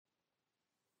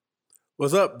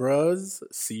What's up, bros?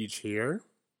 Siege here.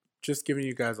 Just giving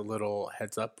you guys a little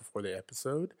heads up before the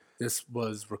episode. This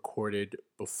was recorded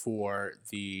before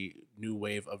the new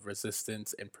wave of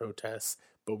resistance and protests,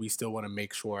 but we still want to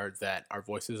make sure that our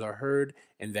voices are heard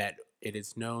and that it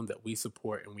is known that we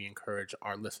support and we encourage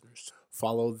our listeners.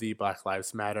 Follow the Black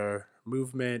Lives Matter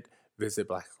movement. Visit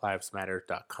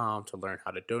blacklivesmatter.com to learn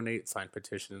how to donate, sign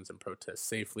petitions, and protest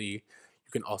safely.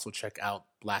 You can also check out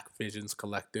Black Visions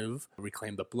Collective,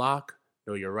 Reclaim the Block,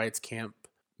 Know Your Rights Camp,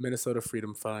 Minnesota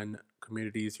Freedom Fund,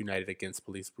 Communities United Against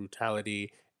Police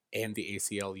Brutality, and the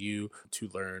ACLU to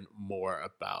learn more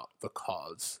about the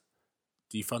cause.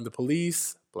 Defund the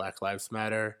police, Black Lives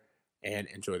Matter, and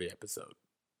enjoy the episode.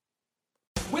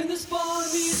 When the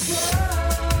spawn meets world,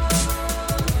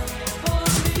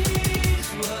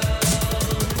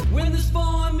 when the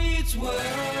spawn meets world.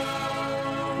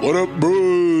 What up,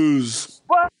 bros?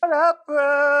 What up,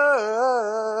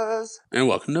 bros? And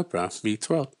welcome to Bro Meets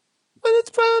World. When it's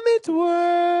Bro Meets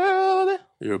World.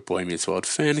 Your Boy Meets World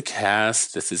fan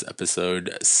cast. This is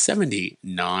episode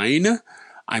 79.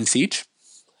 I'm Siege.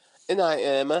 And I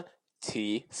am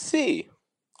TC.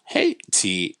 Hey,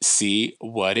 TC,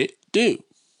 what it do?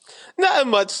 Not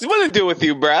much. What to do with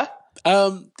you, bruh?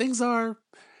 Things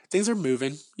are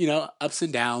moving, ups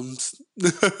and downs.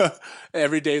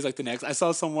 Every day is like the next. I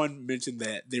saw someone mention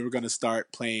that they were going to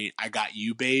start playing I Got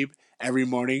You, Babe every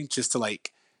morning just to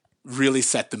really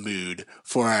set the mood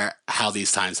for how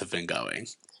these times have been going.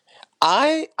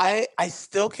 I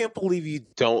still can't believe you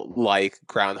don't like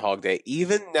Groundhog Day.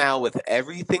 Even now, with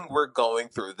everything we're going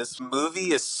through, this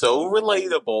movie is so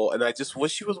relatable, and I just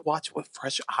wish you would watch it with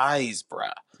fresh eyes,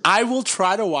 bruh. I will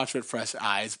try to watch with fresh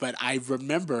eyes, but I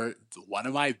remember one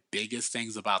of my biggest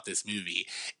things about this movie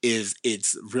is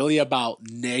it's really about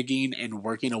negging and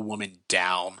working a woman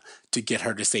down to get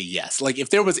her to say yes. Like, if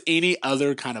there was any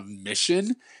other kind of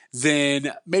mission,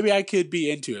 then maybe I could be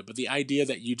into it. But the idea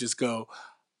that you just go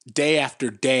day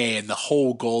after day and the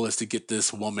whole goal is to get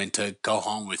this woman to go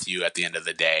home with you at the end of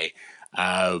the day,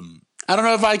 I don't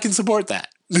know if I can support that.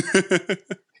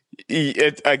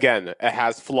 It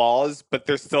has flaws, but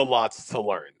there's still lots to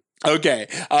learn. Okay,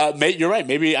 you're right.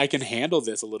 Maybe I can handle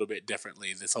this a little bit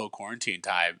differently this whole quarantine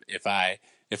time if I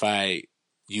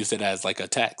use it as like a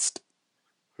text.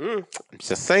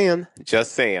 Just saying.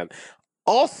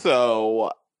 Also,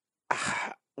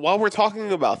 while we're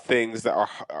talking about things that are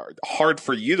hard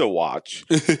for you to watch,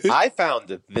 I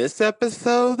found this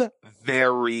episode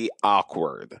very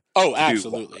awkward. Oh,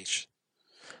 absolutely.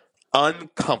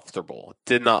 Uncomfortable.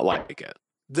 Did not like it.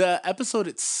 The episode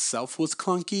itself was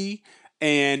clunky,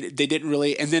 and they didn't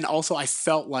really. And then also, I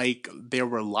felt like there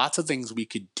were lots of things we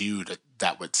could do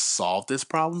that would solve this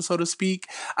problem, so to speak.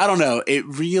 I don't know. It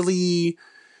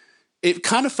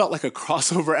kind of felt like a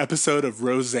crossover episode of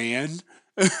Roseanne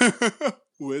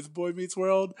with Boy Meets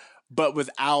World, but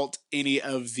without any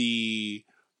of the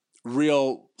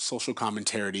real social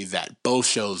commentary that both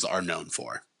shows are known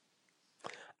for.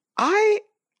 I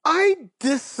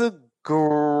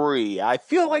disagree. I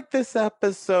feel like this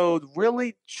episode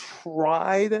really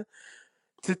tried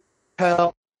to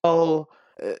tackle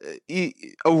a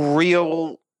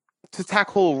real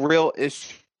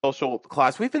issue, social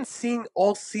class. We've been seeing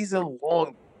all season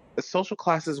long. The social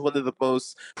class is one of the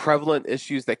most prevalent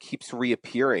issues that keeps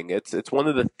reappearing. It's one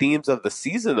of the themes of the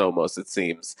season, almost, it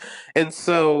seems. And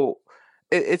so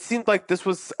it seemed like this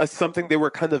was something they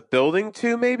were kind of building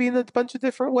to, maybe in a bunch of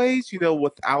different ways,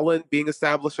 with Alan being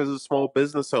established as a small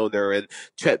business owner and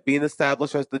Chet being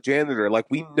established as the janitor. Like,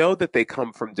 we know that they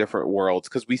come from different worlds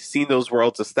because we've seen those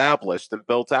worlds established and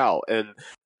built out. And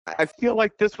I feel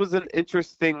like this was an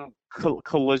interesting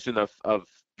collision of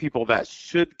people that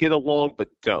should get along but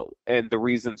don't, and the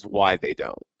reasons why they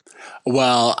don't.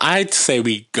 Well, I'd say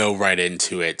we go right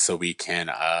into it so we can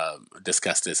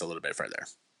discuss this a little bit further.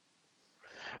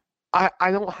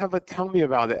 I don't have a tell me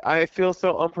about it. I feel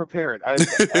so unprepared.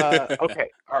 Okay,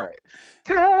 all right.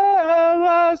 Tell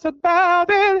us about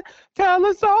it. Tell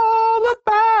us all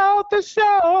about the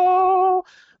show.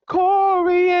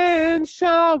 Corey and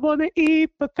Sean want to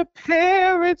eat, but the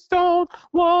parents don't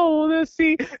want to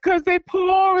see because they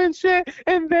pouring shit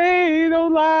and they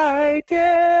don't like it.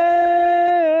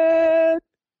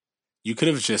 You could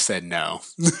have just said no.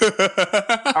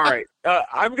 All right.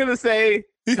 I'm going to say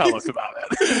tell us about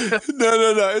it.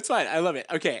 No. It's fine. I love it.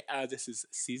 Okay. This is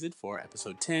season 4,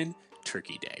 episode 10,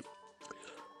 Turkey Day.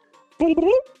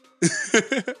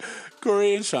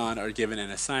 Corey and Sean are given an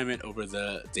assignment over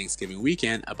the Thanksgiving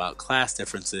weekend about class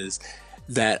differences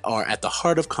that are at the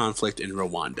heart of conflict in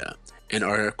Rwanda, and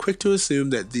are quick to assume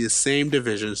that the same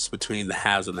divisions between the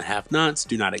haves and the have-nots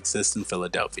do not exist in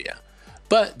Philadelphia.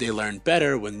 But they learn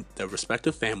better when their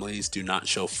respective families do not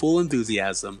show full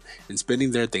enthusiasm in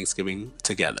spending their Thanksgiving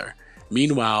together.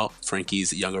 Meanwhile,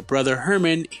 Frankie's younger brother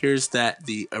Herman hears that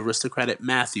the aristocratic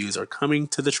Matthews are coming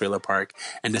to the trailer park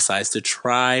and decides to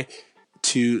try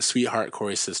to sweetheart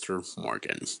Corey's sister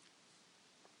Morgan.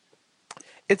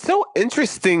 It's so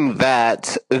interesting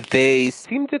that they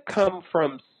seem to come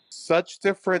from such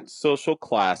different social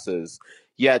classes,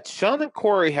 yet Sean and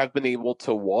Corey have been able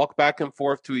to walk back and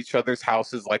forth to each other's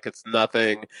houses like it's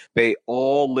nothing. They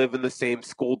all live in the same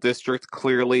school district.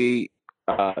 Clearly,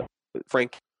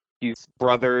 Frankie's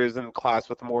brother is in class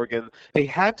with Morgan. They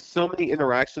have so many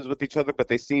interactions with each other, but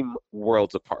they seem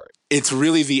worlds apart. It's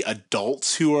really the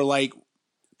adults who are like,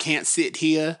 can't sit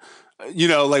here. You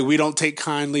know, like, we don't take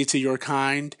kindly to your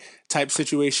kind type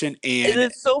situation. And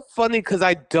it's so funny because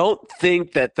I don't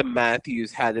think that the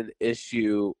Matthews had an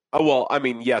issue. Oh, well, I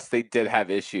mean, yes, they did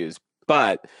have issues,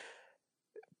 but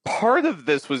part of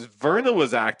this was Verna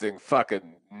was acting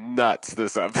fucking nuts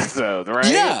this episode, right?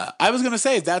 Yeah, I was going to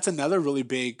say that's another really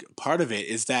big part of it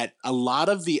is that a lot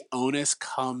of the onus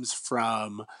comes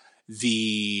from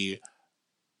the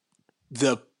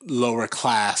lower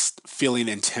class feeling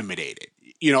intimidated,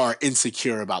 you know, or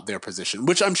insecure about their position,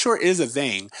 which I'm sure is a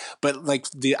thing, but like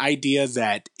the idea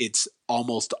that it's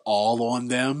almost all on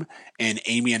them and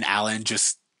Amy and Alan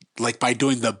just like by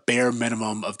doing the bare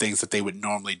minimum of things that they would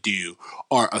normally do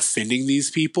are offending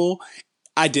these people.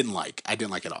 I didn't like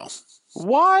at all.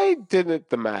 Why didn't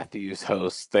the Matthews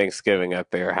host Thanksgiving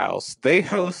at their house? They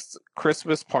host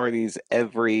Christmas parties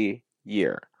every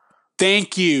year.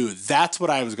 Thank you. That's what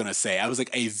I was going to say. I was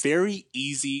like, a very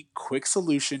easy, quick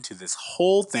solution to this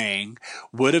whole thing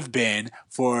would have been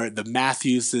for the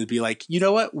Matthews to be like, you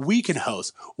know what? We can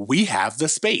host. We have the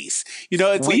space. You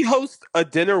know, it's we host a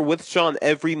dinner with Sean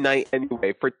every night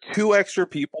anyway. For 2 extra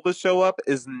people to show up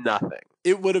is nothing.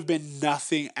 It would have been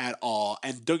nothing at all.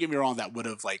 And don't get me wrong, that would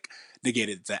have like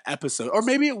negated the episode, or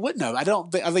maybe it wouldn't have.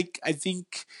 I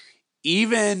think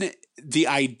even the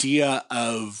idea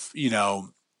of, you know,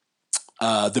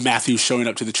 the Matthews showing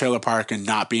up to the trailer park and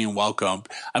not being welcomed.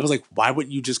 I was like, why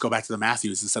wouldn't you just go back to the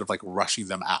Matthews instead of like rushing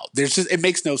them out? It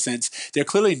makes no sense. They're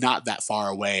clearly not that far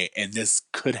away, and this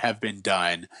could have been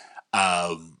done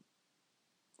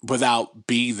without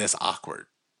being this awkward.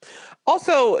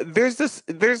 Also, there's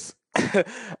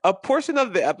a portion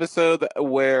of the episode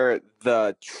where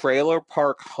the Trailer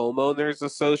Park Homeowners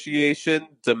Association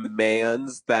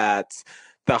demands that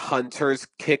the hunters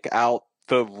kick out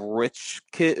the rich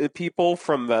people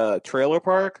from the trailer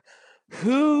park.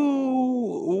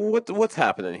 What's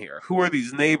happening here? Who are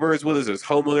these neighbors? What is this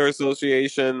homeowner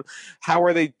association? How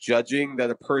are they judging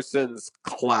that a person's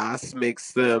class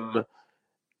makes them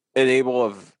unable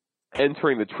of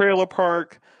entering the trailer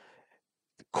park?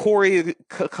 Corey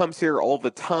comes here all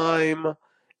the time.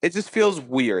 It just feels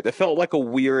weird. It felt like a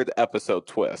weird episode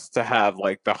twist to have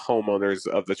like the homeowners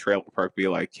of the trailer park be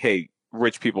like, hey,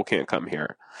 rich people can't come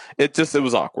here. It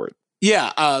was awkward.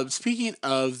 Yeah. Speaking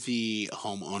of the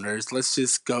homeowners, let's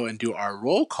just go and do our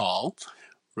roll call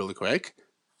really quick.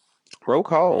 Roll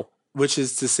call. Which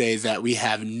is to say that we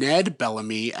have Ned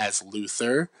Bellamy as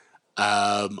Luther.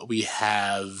 We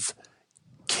have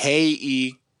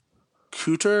K.E.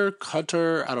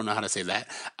 Cutter, I don't know how to say that,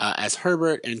 as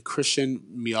Herbert, and Christian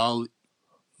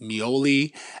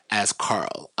Mioli as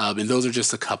Carl. And those are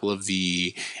just a couple of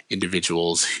the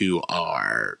individuals who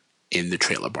are in the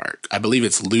trailer park. I believe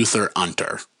it's Luther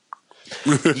Unter.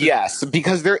 Yes,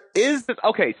 because there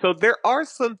are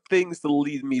some things that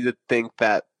lead me to think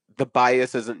that the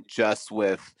bias isn't just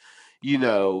with, you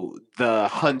know, the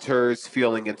hunters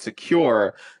feeling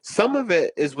insecure. Some of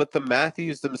it is with the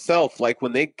Matthews themselves. Like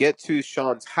when they get to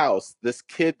Sean's house, this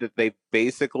kid that they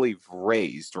basically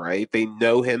raised, right? They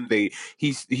know him. He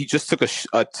just took a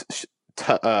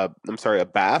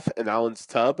bath in Alan's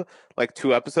tub like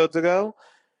 2 episodes ago.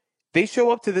 They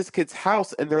show up to this kid's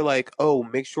house and they're like, oh,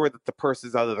 make sure that the purse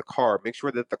is out of the car. Make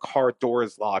sure that the car door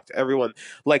is locked. Everyone,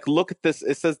 like, look at this.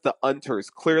 It says the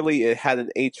Unters. Clearly it had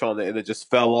an H on it and it just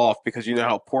fell off because you know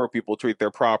how poor people treat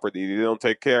their property. They don't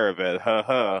take care of it.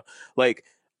 Like,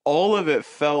 all of it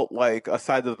felt like a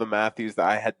side of the Matthews that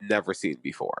I had never seen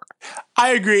before. I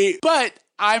agree, but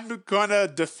I'm gonna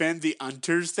defend the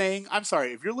Hunters thing. I'm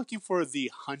sorry, if you're looking for the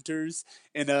Hunters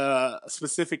in a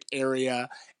specific area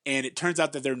and it turns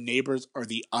out that their neighbors are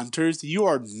the Hunters, you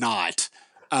are not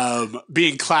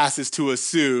being classist to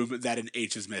assume that an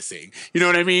H is missing. You know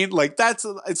what I mean? Like, that's,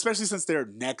 especially since they're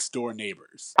next door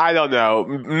neighbors. I don't know.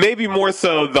 Maybe more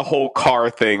so the whole car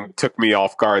thing took me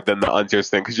off guard than the Hunters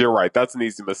thing, because you're right, that's an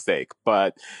easy mistake.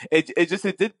 But it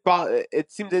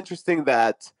seemed interesting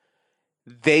that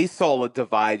they saw a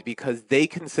divide because they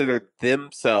considered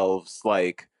themselves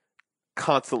like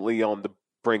constantly on the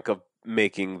brink of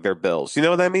making their bills. You know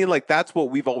what I mean? Like that's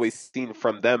what we've always seen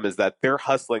from them is that they're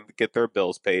hustling to get their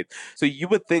bills paid. So you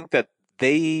would think that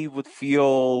they would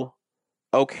feel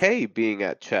okay being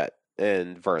at Chet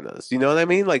and Verna's. You know what I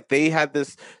mean? Like they had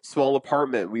this small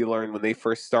apartment we learned when they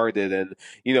first started, and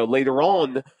later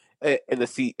on in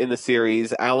the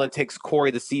series, Alan takes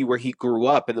Corey to see where he grew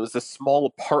up, and it was a small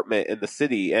apartment in the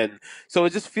city, and so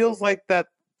it just feels like that.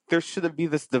 There shouldn't be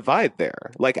this divide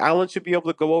there. Like Alan should be able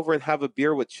to go over and have a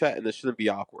beer with Chet, and it shouldn't be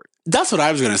awkward. That's what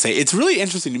I was going to say. It's really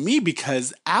interesting to me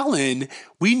because Alan,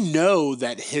 we know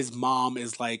that his mom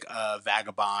is like a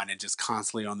vagabond and just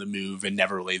constantly on the move and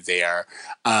never really there.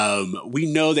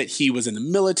 We know that he was in the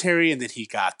military and that he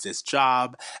got this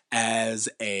job as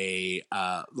a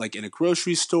like in a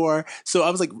grocery store. So I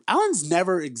was like, Alan's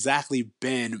never exactly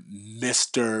been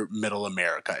Mr. Middle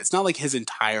America. It's not like his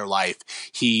entire life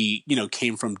he,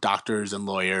 came from doctors and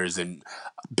lawyers and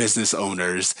business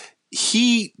owners.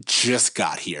 He just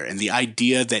got here, and the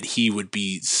idea that he would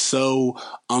be so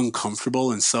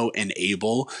uncomfortable and so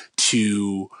unable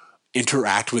to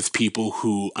interact with people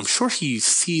who I'm sure he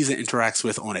sees and interacts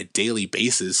with on a daily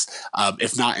basis,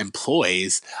 if not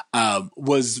employees,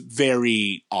 was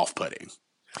very off-putting.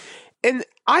 And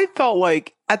I felt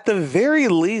like, at the very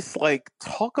least, like,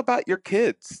 talk about your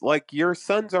kids. Like, your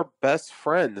sons are best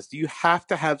friends. You have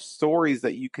to have stories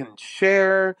that you can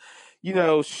share.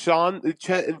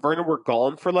 Chet, and Vernon were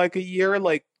gone for like a year.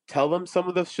 Like, tell them some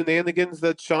of the shenanigans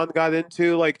that Sean got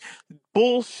into. Like,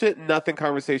 bullshit, nothing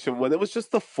conversation. When it was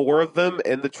just the four of them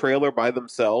in the trailer by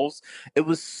themselves, it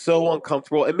was so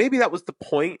uncomfortable. And maybe that was the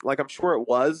point. Like, I'm sure it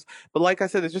was. But like I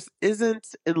said, it just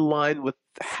isn't in line with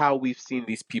how we've seen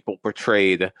these people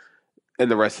portrayed in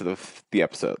the rest of the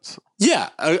episodes. Yeah,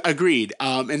 agreed.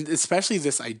 And especially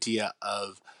this idea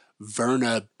of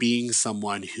Verna being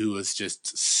someone who is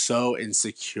just so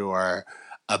insecure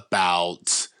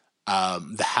about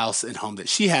the house and home that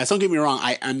she has. Don't get me wrong,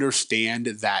 I understand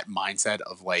that mindset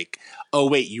of like, oh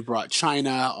wait, you brought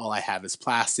China, all I have is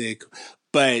plastic.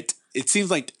 But it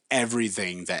seems like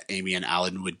everything that Amy and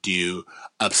Alan would do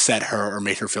upset her or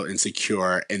made her feel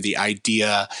insecure. And the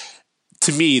idea,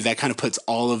 to me, that kind of puts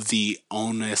all of the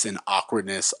onus and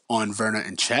awkwardness on Verna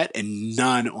and Chet and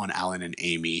none on Alan and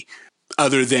Amy.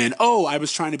 Other than, oh, I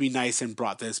was trying to be nice and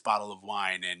brought this bottle of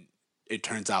wine, and it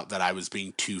turns out that I was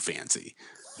being too fancy.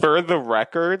 For the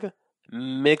record,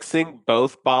 mixing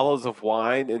both bottles of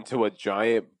wine into a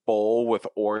giant bowl with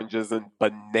oranges and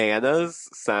bananas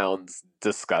sounds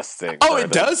disgusting. Oh,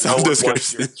 it does sound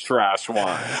disgusting. Trash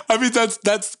wine. I mean,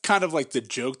 that's kind of like the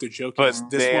joke. The joke is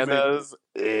Bananas.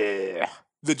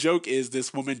 the joke is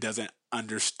this woman doesn't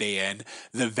understand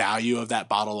the value of that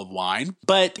bottle of wine.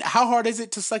 But how hard is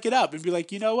it to suck it up and be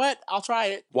like, you know what? I'll try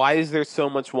it. Why is there so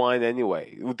much wine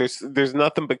anyway? There's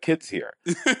nothing but kids here.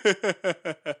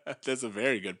 That's a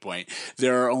very good point.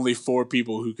 There are only 4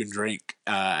 people who can drink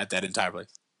at that entire place.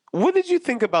 What did you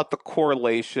think about the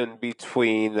correlation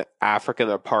between African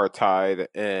apartheid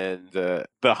and the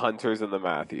Hunters and the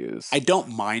Matthews? I don't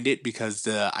mind it because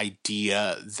the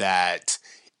idea that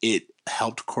it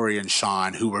helped Corey and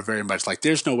Sean, who were very much like,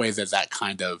 there's no way that that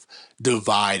kind of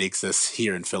divide exists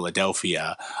here in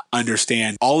Philadelphia,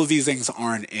 understand all of these things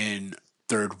aren't in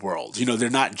third world. They're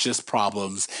not just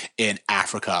problems in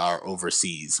Africa or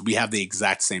overseas. We have the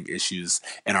exact same issues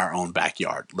in our own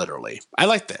backyard, literally. I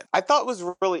liked that. I thought it was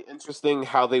really interesting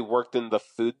how they worked in the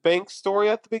food bank story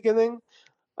at the beginning.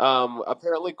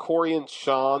 Apparently Corey and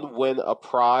Sean win a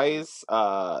prize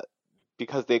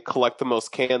because they collect the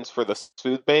most cans for the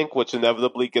food bank, which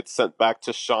inevitably gets sent back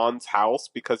to Sean's house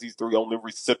because he's the only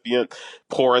recipient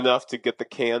poor enough to get the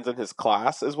cans in his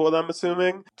class, is what I'm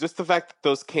assuming. Just the fact that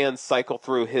those cans cycle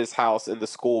through his house and the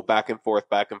school back and forth,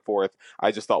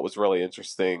 I just thought was really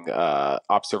interesting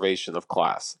observation of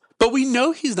class. But we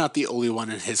know he's not the only one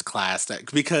in his class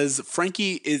because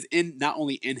Frankie is not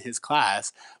only in his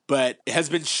class, but has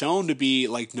been shown to be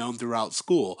like known throughout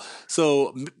school.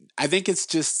 So I think it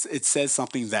says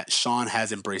something that Sean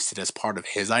has embraced it as part of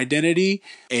his identity.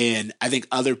 And I think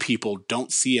other people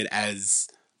don't see it as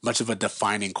much of a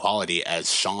defining quality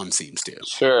as Sean seems to.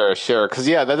 Sure. Because,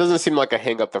 that doesn't seem like a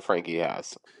hang up that Frankie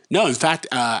has. No, in fact,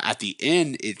 at the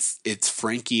end, it's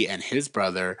Frankie and his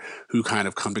brother who kind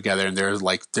of come together, and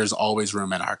there's always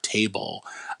room at our table.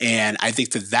 And I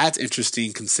think that that's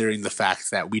interesting considering the fact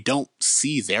that we don't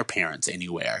see their parents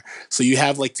anywhere. So you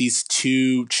have like these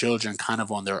 2 children kind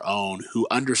of on their own who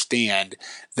understand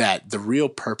that the real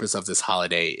purpose of this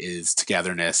holiday is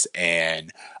togetherness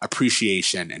and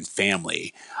appreciation and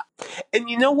family. And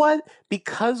you know what?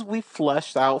 Because we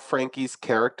fleshed out Frankie's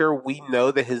character, we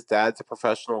know that his dad's a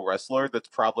professional wrestler that's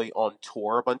probably on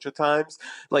tour a bunch of times.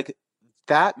 Like,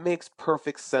 that makes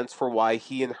perfect sense for why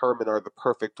he and Herman are the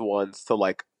perfect ones to,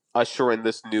 like, usher in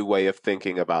this new way of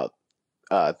thinking about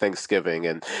Thanksgiving,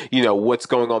 and what's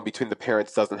going on between the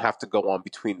parents doesn't have to go on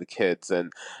between the kids. And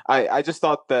I just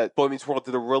thought that Boy Meets World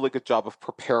did a really good job of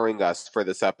preparing us for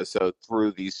this episode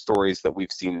through these stories that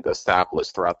we've seen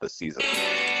established throughout the season.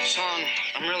 Sean,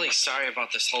 I'm really sorry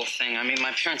about this whole thing. I mean,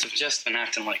 my parents have just been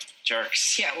acting like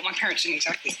jerks. Yeah, well, my parents didn't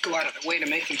exactly go out of their way to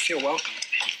make them feel welcome.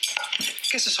 I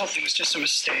guess this whole thing was just a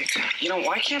mistake.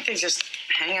 Why can't they just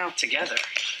hang out together?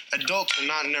 Adults are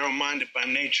not narrow-minded by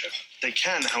nature. They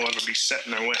can, however, be set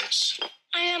in their ways.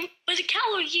 I am but a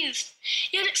callow youth,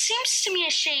 yet it seems to me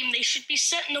a shame they should be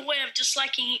set in the way of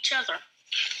disliking each other.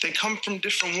 They come from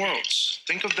different worlds.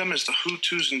 Think of them as the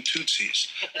Hutus and Tutsis,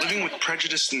 living with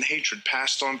prejudice and hatred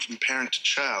passed on from parent to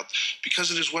child, because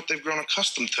it is what they've grown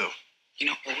accustomed to.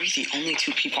 Are we the only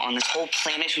two people on this whole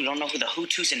planet who don't know who the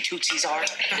Hutus and Tutsis are?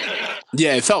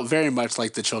 Yeah, it felt very much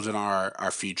like the children are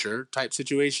our future type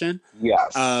situation.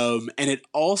 Yes. And it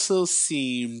also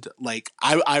seemed like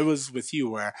I was with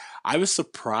you where I was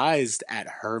surprised at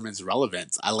Herman's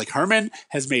relevance. Herman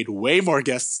has made way more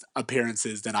guest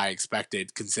appearances than I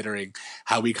expected, considering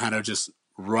how we kind of just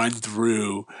run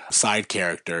through side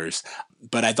characters.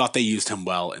 But I thought they used him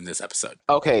well in this episode.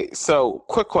 Okay, so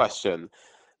quick question.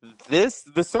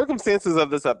 The circumstances of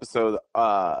this episode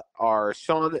are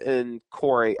Sean and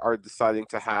Corey are deciding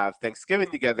to have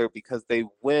Thanksgiving together because they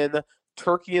win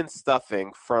turkey and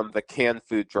stuffing from the canned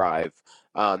food drive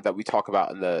that we talk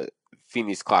about in the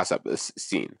Feeney's class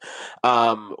scene.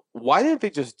 Why didn't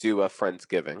they just do a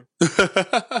Friendsgiving?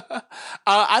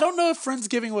 I don't know if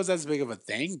Friendsgiving was as big of a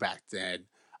thing back then.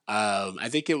 I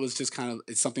think it was just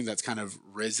it's something that's kind of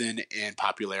risen in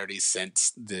popularity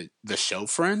since the show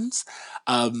Friends.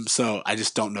 So I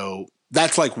just don't know.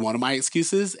 That's like one of my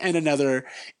excuses. And another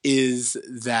is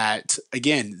that,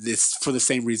 again, this for the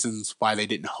same reasons why they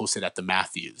didn't host it at the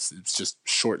Matthews. It's just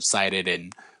short-sighted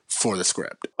and for the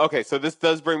script. Okay, so this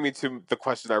does bring me to the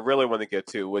question I really want to get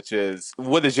to, which is,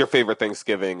 what is your favorite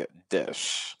Thanksgiving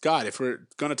dish? God, if we're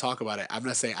going to talk about it, I'm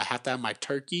going to say I have to have my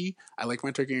turkey. I like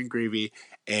my turkey and gravy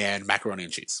and macaroni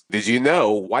and cheese. Did you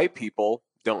know white people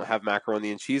don't have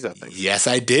macaroni and cheese at Thanksgiving? Yes,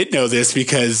 I did know this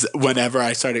because whenever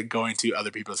I started going to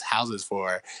other people's houses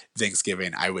for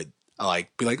Thanksgiving, I would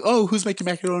be like, oh, who's making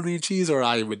macaroni and cheese? Or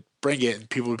I would bring it and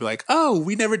people would be like, oh,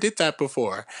 we never did that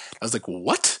before. I was like,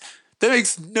 what? That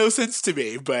makes no sense to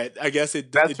me, but I guess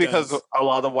That's it because does. a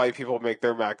lot of white people make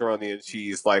their macaroni and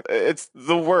cheese like it's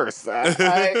the worst.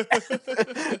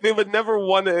 They would never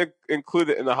want to include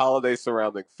it in the holiday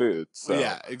surrounding food. So.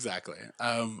 Yeah, exactly.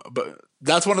 But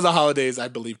that's one of the holidays I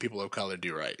believe people of color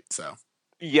do right. So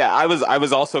yeah, I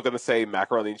was also going to say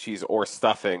macaroni and cheese or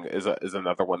stuffing is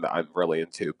another one that I'm really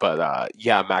into. But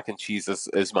yeah, mac and cheese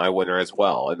is my winner as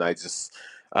well, and I just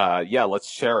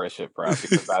let's cherish it, Brad,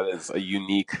 because that is a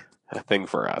unique thing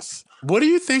for us. what do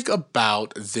you think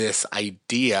about this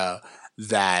idea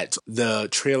that the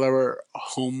Trailer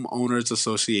Homeowners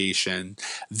Association,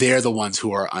 they're the ones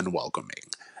who are unwelcoming?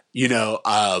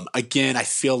 Again, I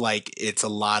feel like it's a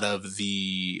lot of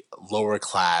the lower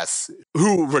class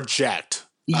who reject.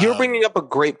 You're bringing up a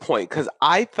great point, because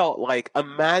I felt like,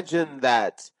 imagine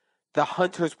that the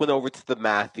Hunters went over to the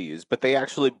Matthews, but they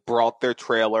actually brought their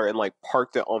trailer and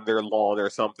parked it on their lawn or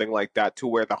something like that, to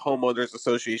where the homeowners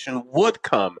association would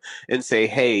come and say,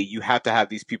 hey, you have to have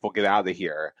these people get out of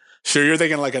here. Sure, you're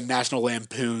thinking like a National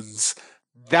Lampoon's.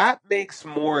 That makes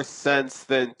more sense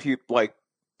than people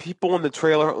in the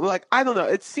trailer. I don't know.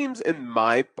 It seems, in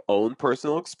my own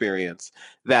personal experience,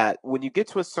 that when you get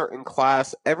to a certain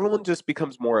class, everyone just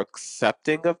becomes more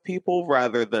accepting of people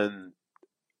rather than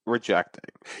rejecting.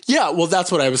 Yeah, well,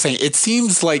 that's what I was saying. It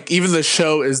seems like even though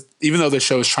the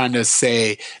show is trying to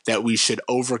say that we should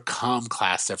overcome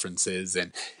class differences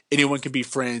and anyone can be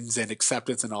friends and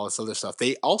acceptance and all this other stuff,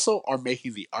 they also are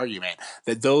making the argument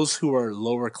that those who are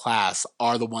lower class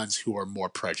are the ones who are more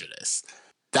prejudiced.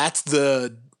 That's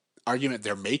the argument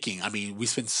they're making. I mean, we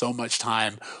spend so much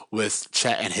time with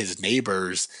Chet and his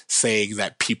neighbors saying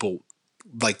that people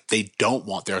they don't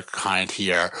want their kind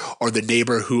here, or the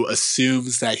neighbor who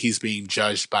assumes that he's being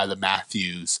judged by the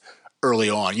Matthews early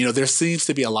on. There seems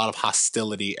to be a lot of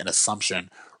hostility and assumption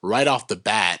right off the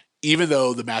bat, even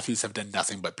though the Matthews have done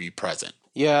nothing but be present.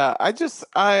 Yeah, I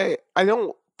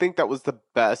don't think that was the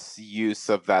best use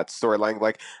of that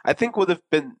storyline. I think would have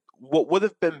been what would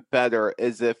have been better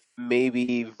is if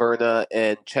maybe Verna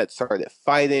and Chet started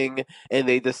fighting and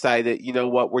they decided, you know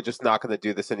what, we're just not going to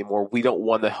do this anymore. We don't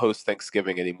want to host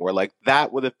Thanksgiving anymore. Like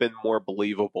that would have been more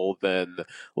believable than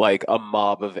like a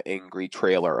mob of angry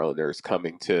trailer owners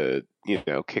coming to,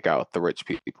 kick out the rich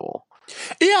people.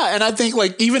 Yeah, and I think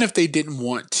like even if they didn't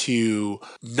want to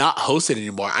not host it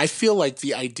anymore, I feel like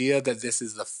the idea that this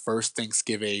is the first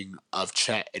Thanksgiving of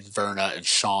Chet and Verna and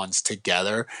Sean's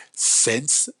together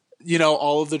since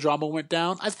all of the drama went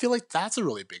down, I feel like that's a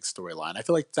really big storyline. I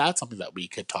feel like that's something that we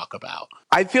could talk about.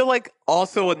 I feel like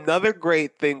also another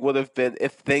great thing would have been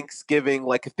if Thanksgiving,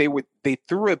 like if they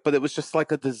threw it, but it was just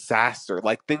like a disaster.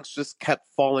 Like things just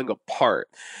kept falling apart,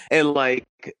 and like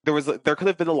there could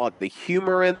have been a lot of the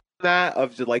humor in that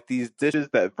of just like these dishes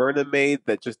that Verna made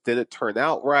that just didn't turn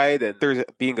out right, and there's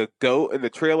being a goat in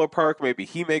the trailer park. Maybe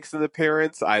he makes an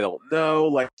appearance. I don't know.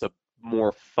 Like it's a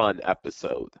more fun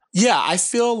episode. Yeah, I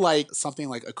feel like something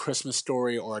like A Christmas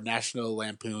Story or National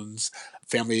Lampoon's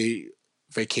Family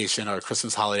Vacation or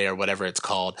Christmas Holiday or whatever it's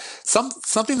called,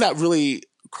 something that really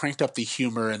cranked up the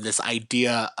humor and this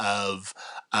idea of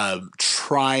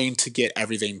trying to get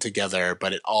everything together,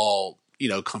 but it all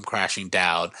come crashing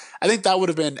down. I think that would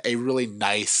have been a really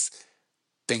nice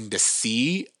thing to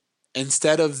see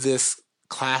instead of this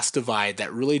class divide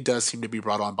that really does seem to be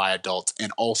brought on by adults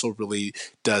and also really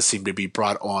does seem to be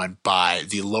brought on by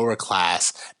the lower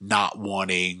class not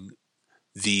wanting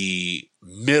the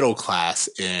middle class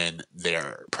in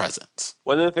their presence.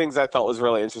 One of the things I thought was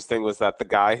really interesting was that the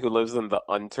guy who lives in the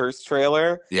Unters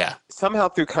trailer, somehow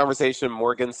through conversation,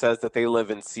 Morgan says that they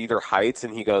live in Cedar Heights,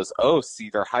 and he goes, "Oh,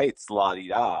 Cedar Heights,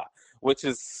 la-di-da," which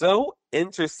is so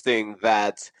interesting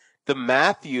that the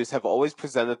Matthews have always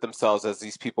presented themselves as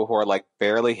these people who are like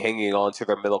barely hanging on to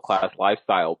their middle class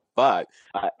lifestyle, but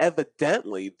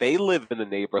evidently they live in a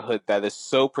neighborhood that is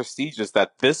so prestigious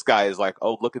that this guy is like,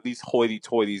 oh, look at these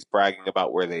hoity-toities bragging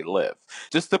about where they live.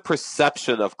 Just the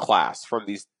perception of class from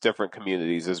these different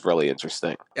communities is really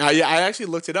interesting. Yeah, I actually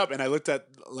looked it up and I looked at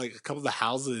like a couple of the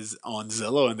houses on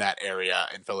Zillow in that area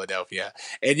in Philadelphia,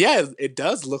 and yeah, it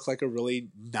does look like a really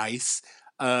nice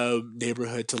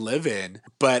neighborhood to live in,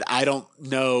 but I don't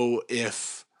know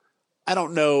of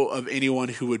anyone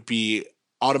who would be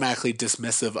automatically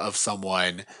dismissive of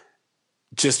someone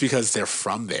just because they're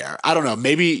from there. I don't know.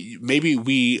 Maybe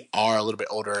we are a little bit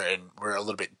older and we're a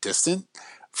little bit distant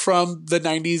from the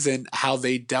 90s and how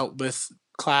they dealt with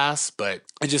class, but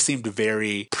it just seemed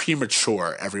very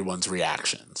premature, everyone's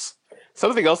reactions.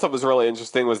 Something else that was really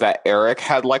interesting was that Eric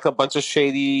had like a bunch of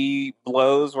shady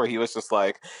blows where he was just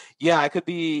like, yeah, I could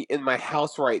be in my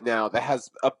house right now that has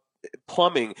a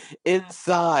plumbing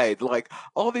inside, like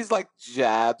all these like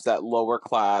jabs at lower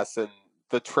class and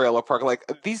the trailer park, like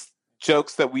these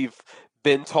jokes that we've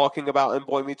been talking about in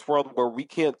Boy Meets World where we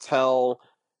can't tell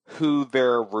who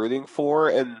they're rooting for,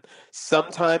 and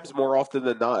sometimes more often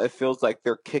than not it feels like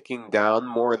they're kicking down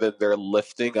more than they're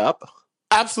lifting up.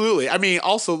 Absolutely. I mean,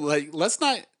 also, like, let's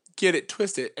not get it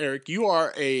twisted, Eric. You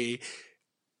are a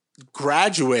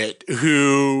graduate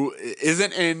who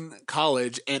isn't in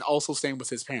college and also staying with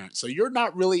his parents. So you're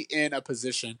not really in a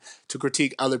position to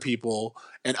critique other people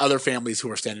and other families who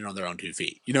are standing on their own 2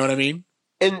 feet. You know what I mean?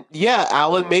 And yeah,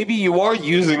 Alan, maybe you are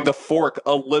using the fork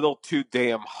a little too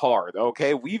damn hard,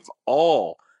 okay? We've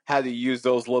all had to use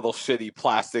those little shitty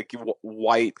plastic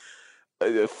white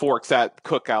forks at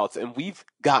cookouts, and we've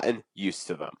gotten used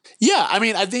to them. Yeah, I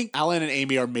mean, I think Alan and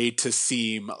Amy are made to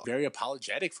seem very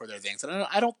apologetic for their things, and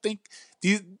I don't think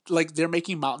they're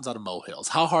making mountains out of molehills.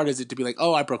 How hard is it to be like,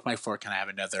 oh, I broke my fork, can I have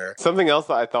another? Something else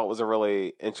that I thought was a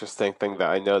really interesting thing that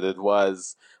I noted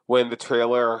was when the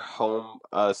Trailer Home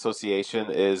Association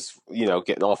is,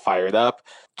 getting all fired up,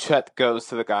 Chet goes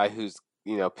to the guy who's,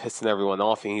 pissing everyone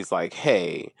off, and he's like,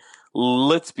 hey,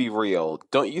 let's be real.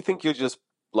 Don't you think you're just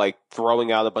like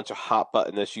throwing out a bunch of hot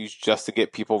button issues just to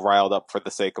get people riled up for the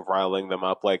sake of riling them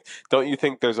up? Like, don't you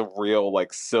think there's a real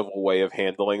like civil way of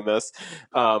handling this?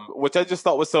 Which I just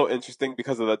thought was so interesting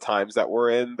because of the times that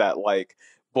we're in, that like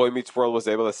Boy Meets World was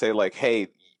able to say like, hey,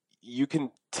 you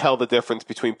can tell the difference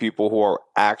between people who are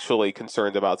actually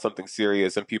concerned about something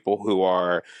serious and people who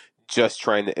are just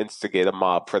trying to instigate a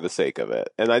mob for the sake of it.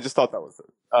 And I just thought that was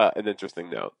an interesting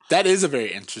note. That is a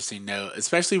very interesting note,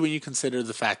 especially when you consider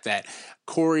the fact that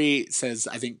Corey says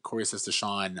to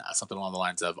Sean something along the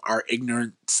lines of, our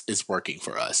ignorance is working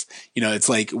for us. It's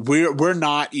like we're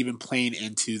not even playing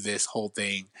into this whole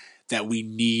thing that we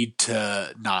need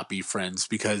to not be friends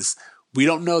because we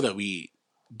don't know that we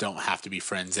don't have to be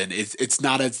friends. And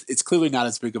it's clearly not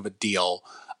as big of a deal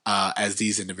as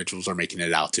these individuals are making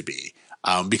it out to be.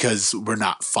 because we're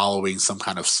not following some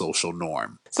kind of social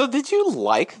norm. So did you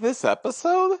like this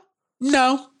episode?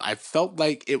 No, I felt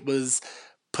like it was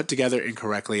put together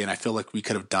incorrectly, and I feel like we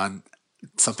could have done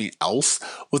something else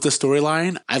with the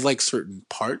storyline. I like certain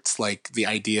parts, like the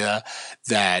idea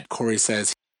that Corey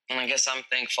says, And I guess I'm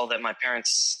thankful that my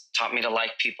parents taught me to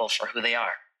like people for who they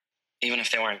are, even if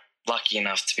they weren't lucky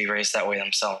enough to be raised that way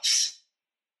themselves.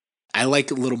 I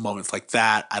like little moments like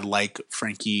that. I like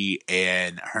Frankie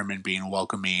and Herman being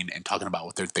welcoming and talking about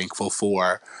what they're thankful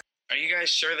for. Are you guys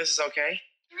sure this is okay?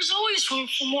 There's always room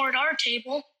for more at our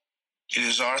table. It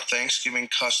is our Thanksgiving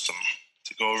custom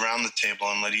to go around the table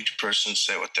and let each person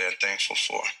say what they are thankful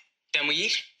for. Then we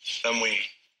eat. Then we...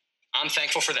 I'm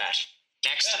thankful for that.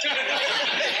 Next.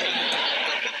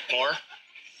 More.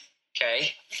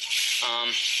 Okay.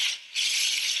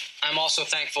 I'm also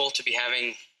thankful to be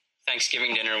having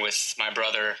Thanksgiving dinner with my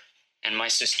brother and my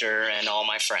sister and all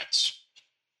my friends.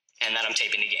 And that I'm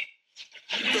taping the game.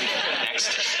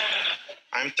 Next.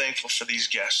 I'm thankful for these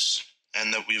guests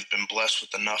and that we've been blessed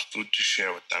with enough food to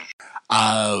share with them.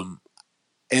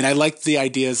 And I like the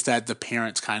ideas that the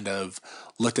parents kind of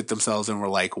looked at themselves and were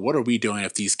like, what are we doing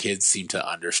if these kids seem to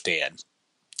understand?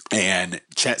 And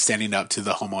Chet standing up to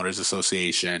the homeowners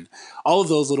association, all of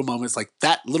those little moments, like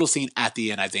that little scene at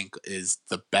the end, I think is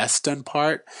the best done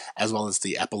part, as well as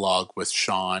the epilogue with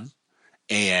Sean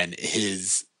and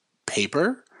his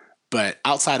paper. But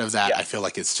outside of that, I feel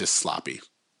like it's just sloppy.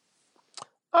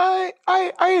 I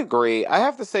agree. I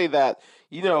have to say that,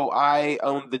 I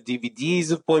owned the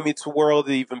DVDs of Boy Meets World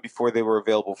even before they were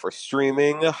available for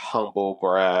streaming. Humble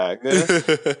brag.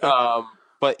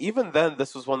 But even then,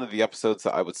 this was one of the episodes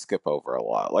that I would skip over a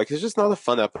lot. Like, it's just not a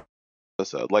fun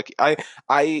episode. Like,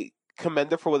 I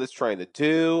commend it for what it's trying to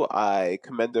do. I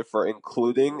commend it for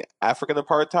including African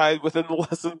apartheid within the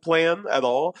lesson plan at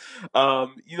all.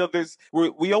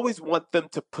 We always want them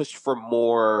to push for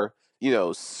more,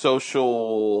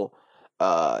 social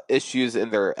issues in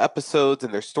their episodes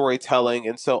and their storytelling.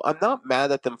 And so I'm not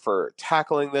mad at them for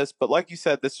tackling this, but like you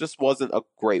said, this just wasn't a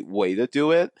great way to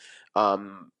do it.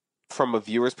 From a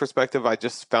viewer's perspective, I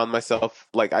just found myself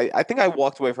like I think I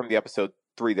walked away from the episode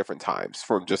 3 different times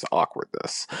from just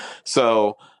awkwardness.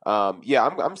 So I'm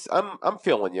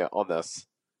feeling you on this.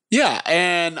 Yeah,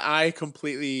 and I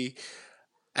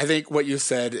think what you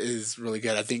said is really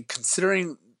good. I think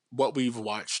considering what we've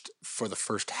watched for the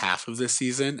first half of this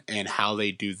season and how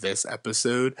they do this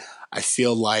episode, I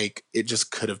feel like it just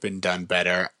could have been done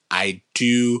better. I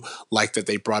do like that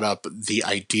they brought up the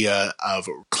idea of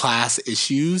class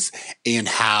issues and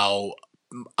how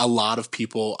a lot of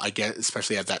people, I guess,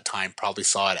 especially at that time, probably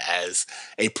saw it as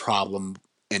a problem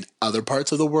in other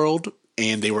parts of the world,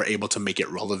 and they were able to make it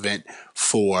relevant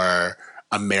for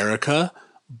America.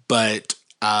 But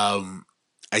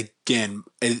again,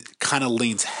 it kind of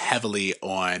leans heavily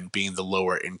on being the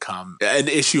lower income, an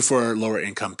issue for lower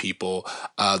income people.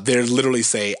 They literally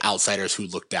say outsiders who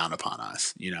look down upon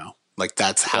us, like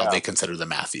that's how they consider the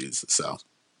Matthews. So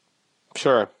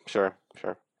sure.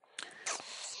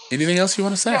 Anything else you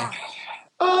want to say?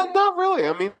 Not really.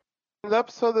 I mean, the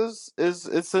episode is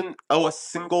a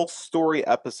single story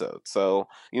episode. So,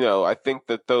 I think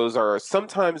that those are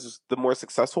sometimes the more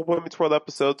successful Boy Meets World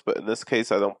episodes, but in this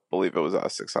case, I don't believe it was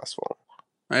as successful.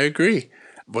 I agree.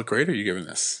 What grade are you giving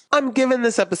this? I'm giving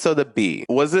this episode a B.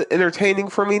 Was it entertaining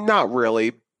for me? Not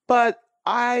really, but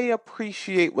I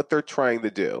appreciate what they're trying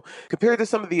to do. Compared to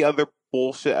some of the other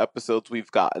bullshit episodes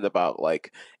we've gotten about,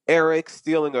 like, Eric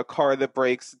stealing a car that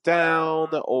breaks down,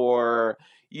 or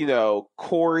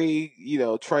Corey,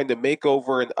 trying to make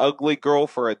over an ugly girl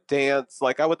for a dance.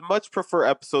 Like, I would much prefer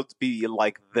episodes be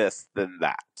like this than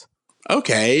that.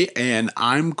 Okay, and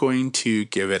I'm going to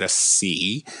give it a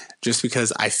C just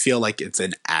because I feel like it's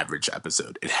an average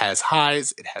episode. It has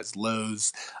highs, it has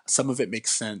lows. Some of it makes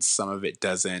sense, some of it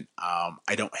doesn't.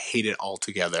 I don't hate it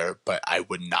altogether, but I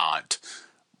would not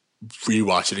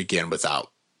rewatch it again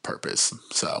without purpose.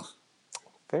 So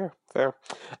fair.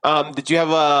 Did you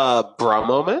have a bra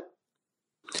moment?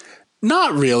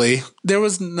 Not really. There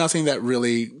was nothing that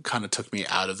really kind of took me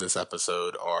out of this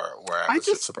episode or where I was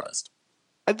just surprised.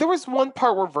 There was one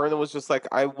part where Verna was just like,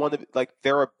 I want to, like,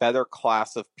 they're a better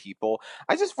class of people.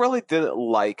 I just really didn't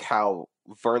like how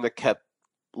Verna kept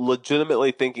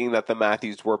legitimately thinking that the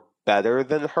Matthews were better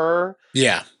than her.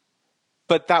 Yeah.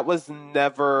 But that was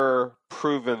never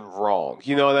proven wrong.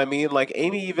 You know what I mean? Like,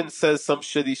 Amy even says some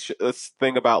shitty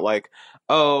thing about, like,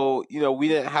 oh, we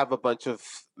didn't have a bunch of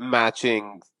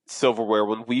matching silverware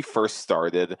when we first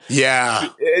started. Yeah.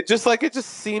 It just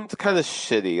seemed kind of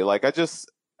shitty. Like,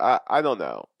 I don't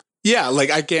know. Yeah, like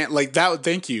I can't like that.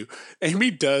 Thank you. Amy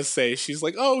does say she's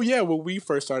like, oh yeah, when we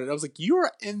first started, I was like, you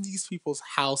are in these people's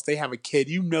house. They have a kid.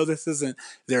 You know, this isn't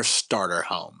their starter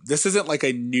home. This isn't like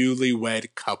a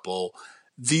newlywed couple.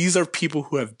 These are people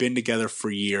who have been together for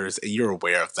years, and you're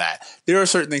aware of that. There are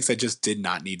certain things that just did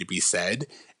not need to be said.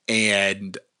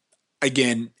 And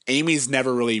again, Amy's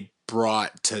never really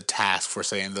brought to task for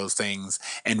saying those things,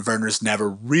 and Werner's never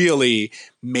really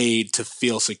made to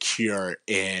feel secure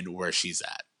in where she's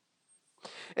at.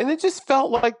 And it just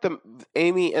felt like the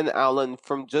Amy and Alan,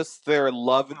 from just their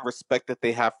love and respect that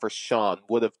they have for Sean,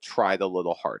 would have tried a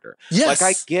little harder. Yes.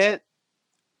 Like I get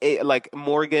like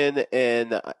Morgan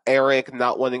and Eric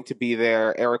not wanting to be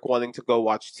there, Eric wanting to go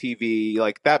watch TV,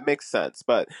 like that makes sense.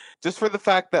 But just for the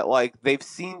fact that like they've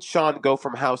seen Sean go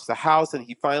from house to house and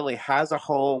he finally has a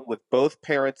home with both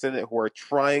parents in it who are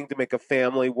trying to make a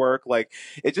family work, like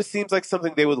it just seems like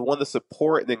something they would want to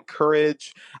support and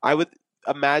encourage. I would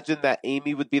imagine that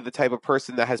Amy would be the type of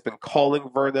person that has been calling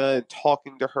Verna and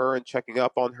talking to her and checking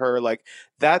up on her. Like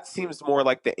that seems more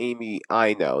like the Amy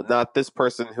I know, not this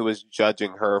person who is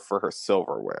judging her for her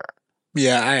silverware.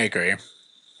 Yeah, I agree.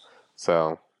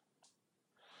 So,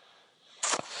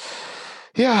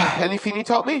 yeah, anything you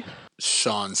taught me?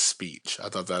 Sean's speech. I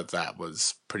thought that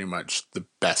was pretty much the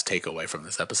best takeaway from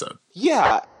this episode.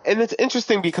 Yeah, and it's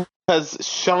interesting because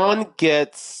Sean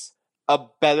gets a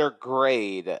better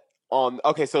grade on.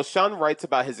 Okay, so Sean writes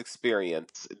about his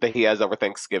experience that he has over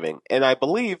Thanksgiving, and I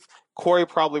believe Corey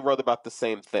probably wrote about the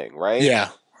same thing, right? Yeah.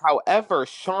 However,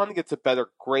 Sean gets a better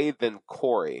grade than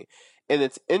Corey, and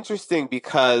it's interesting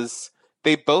because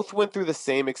they both went through the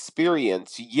same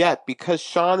experience, yet because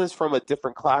Sean is from a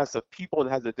different class of people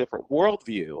and has a different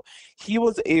worldview, he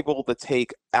was able to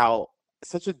take out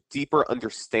such a deeper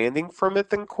understanding from it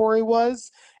than Corey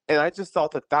was. And I just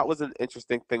thought that was an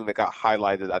interesting thing that got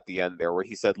highlighted at the end there, where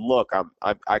he said, "Look,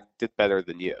 I did better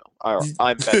than you. Or,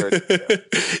 I'm better than you."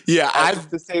 Yeah, I've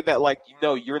to say that, like,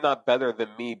 no, you're not better than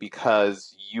me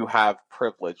because you have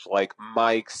privilege. Like,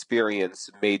 my experience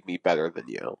made me better than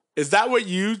you. Is that what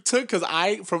you took? Because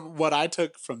from what I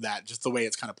took from that, just the way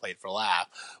it's kind of played for laugh,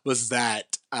 was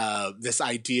that this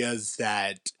idea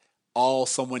that all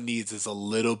someone needs is a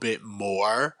little bit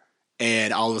more,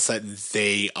 and all of a sudden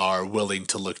they are willing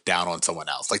to look down on someone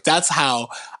else. Like that's how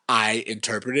I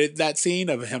interpreted that scene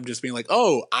of him just being like,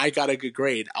 "Oh, I got a good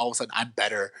grade. All of a sudden, I'm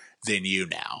better than you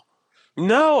now."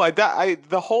 No,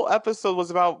 the whole episode was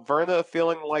about Verna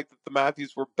feeling like that the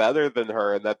Matthews were better than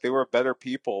her and that they were better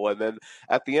people. And then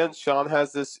at the end, Sean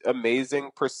has this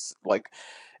amazing,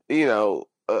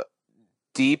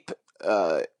 deep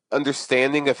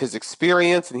understanding of his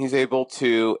experience, and he's able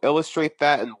to illustrate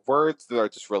that in words that are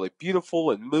just really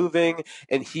beautiful and moving,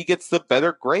 and he gets the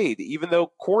better grade, even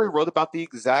though Corey wrote about the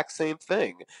exact same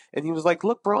thing. And he was like,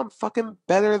 "Look, bro, I'm fucking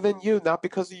better than you, not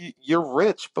because you're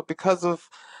rich, but because of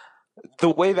the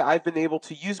way that I've been able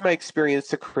to use my experience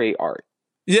to create art."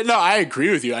 Yeah, no, I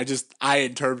agree with you. I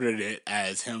interpreted it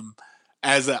as him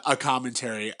as a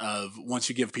commentary of once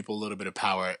you give people a little bit of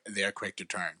power, they're quick to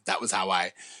turn. That was how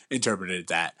I interpreted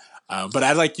that. But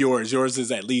I like yours. Yours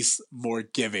is at least more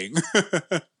giving.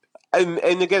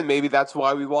 And again, maybe that's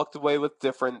why we walked away with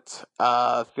different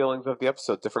feelings of the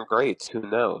episode, different grades. Who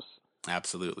knows?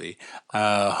 Absolutely.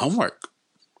 Homework.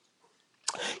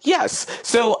 Yes.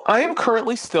 So I am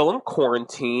currently still in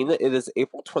quarantine. It is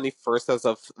April 21st as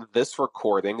of this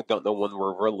recording. Don't know when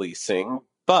we're releasing.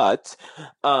 But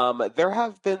there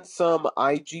have been some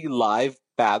IG Live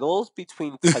battles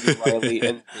between Teddy Riley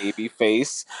and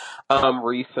Babyface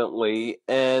recently.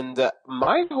 And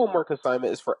my homework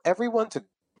assignment is for everyone to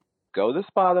go to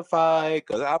Spotify,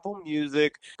 go to Apple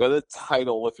Music, go to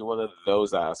Tidal if you're one of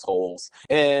those assholes,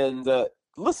 and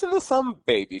listen to some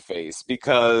Babyface,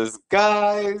 because,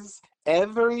 guys,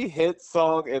 every hit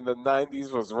song in the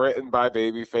 90s was written by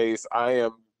Babyface. I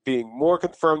am being more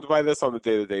confirmed by this on a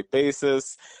day-to-day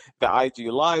basis. The IG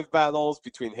Live battles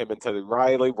between him and Teddy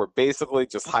Riley were basically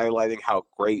just highlighting how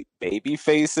great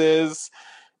Babyface is.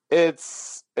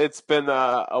 It's been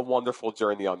a wonderful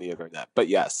journey on the internet. But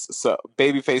yes, so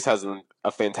Babyface has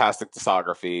a fantastic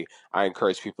discography. I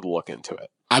encourage people to look into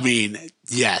it. I mean,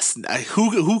 yes.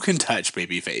 Who can touch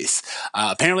Babyface?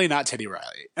 Apparently not Teddy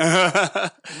Riley.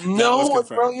 No,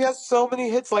 bro, he has so many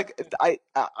hits. Like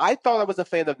I thought I was a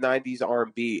fan of 90s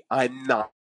R&B. I'm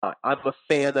not. I'm a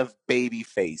fan of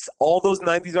Babyface. All those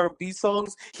 90s R&B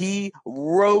songs, he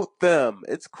wrote them.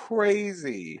 It's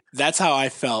crazy. That's how I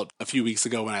felt a few weeks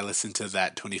ago when I listened to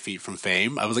that 20 Feet from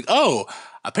Fame. I was like, oh,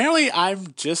 apparently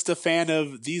I'm just a fan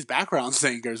of these background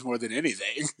singers more than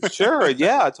anything. Sure,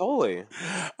 yeah, totally.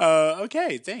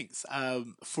 Okay, thanks.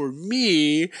 For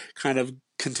me, kind of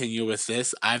continue with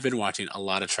this, I've been watching a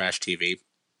lot of trash TV.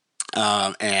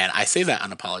 And I say that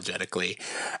unapologetically.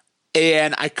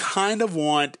 And I kind of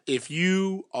want, if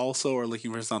you also are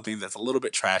looking for something that's a little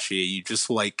bit trashy, you just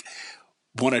like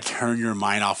want to turn your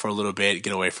mind off for a little bit,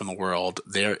 get away from the world,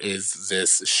 there is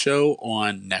this show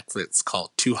on Netflix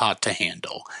called Too Hot to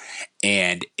Handle.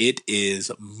 And it is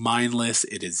mindless.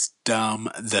 It is dumb.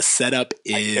 The setup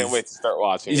is... I can't wait to start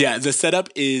watching. Yeah, the setup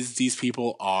is these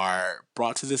people are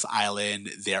brought to this island.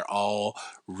 They're all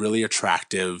really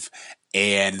attractive.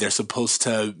 And they're supposed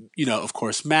to, of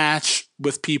course, match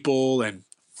with people and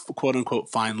quote unquote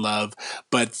find love.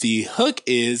 But the hook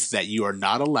is that you are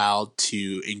not allowed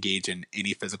to engage in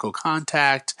any physical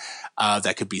contact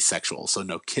that could be sexual. So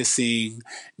no kissing,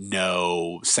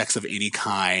 no sex of any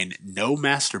kind, no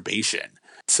masturbation.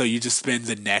 So you just spend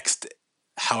the next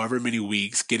however many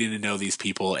weeks getting to know these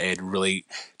people and really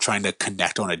trying to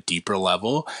connect on a deeper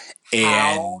level.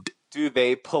 How do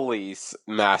they police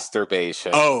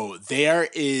masturbation? Oh, there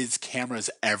is cameras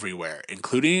everywhere,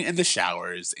 including in the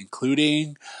showers,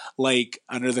 including like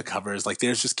under the covers. Like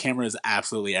there's just cameras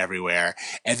absolutely everywhere.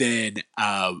 And then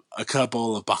a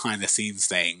couple of behind the scenes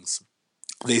things.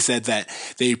 They said that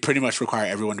they pretty much require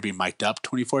everyone to be mic'd up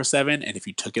 24/7. And if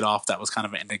you took it off, that was kind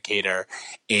of an indicator.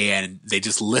 And they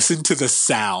just listened to the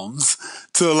sounds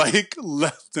to like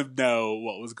let them know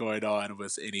what was going on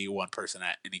with any one person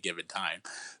at any given time.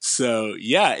 So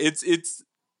yeah, it's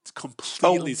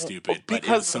completely stupid. But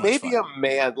because so maybe a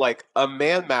man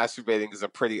masturbating is a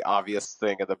pretty obvious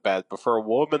thing in the bed, but for a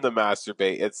woman to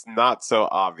masturbate, it's not so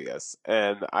obvious.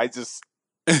 And I just...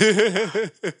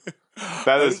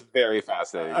 That is very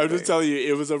fascinating. I'm just telling you,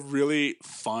 it was a really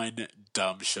fun,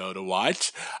 dumb show to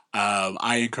watch.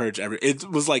 I encourage it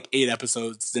was like 8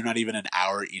 episodes. They're not even an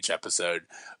hour each episode,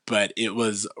 but it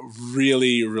was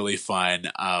really, really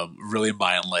fun. Really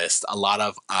mindless, a lot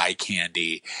of eye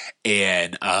candy.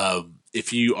 And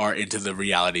if you are into the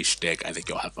reality shtick, I think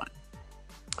you'll have fun.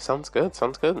 Sounds good.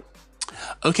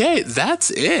 Okay,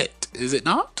 that's it. Is it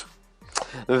not?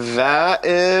 That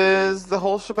is the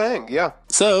whole shebang, yeah.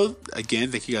 So, again,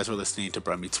 thank you guys for listening to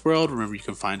Bruh Meets World. Remember, you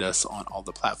can find us on all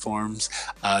the platforms.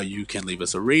 You can leave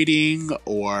us a rating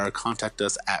or contact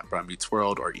us at Bruh Meets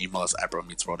World or email us at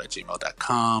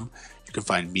bruhmeetsworld@gmail.com. You can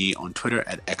find me on Twitter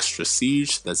at Extra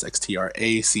Siege. That's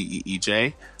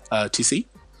XTRACEEJ TC.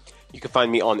 You can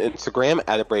find me on Instagram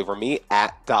at @braverme,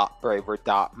 at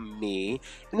 .braver.me.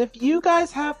 And if you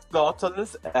guys have thoughts on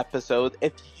this episode,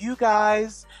 if you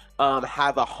guys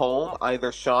have a home,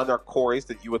 either Sean or Corey's,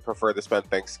 that you would prefer to spend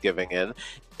Thanksgiving in,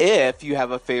 if you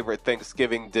have a favorite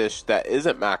Thanksgiving dish that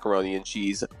isn't macaroni and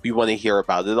cheese, we want to hear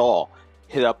about it all.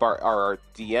 Hit up our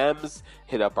DMs,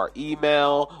 hit up our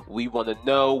email. We want to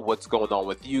know what's going on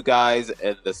with you guys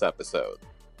in this episode.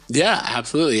 Yeah,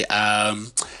 absolutely.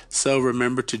 So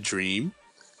remember to dream,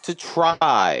 to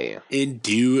try, and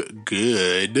do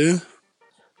good.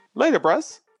 Later,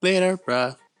 bruh. Later,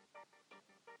 bruh.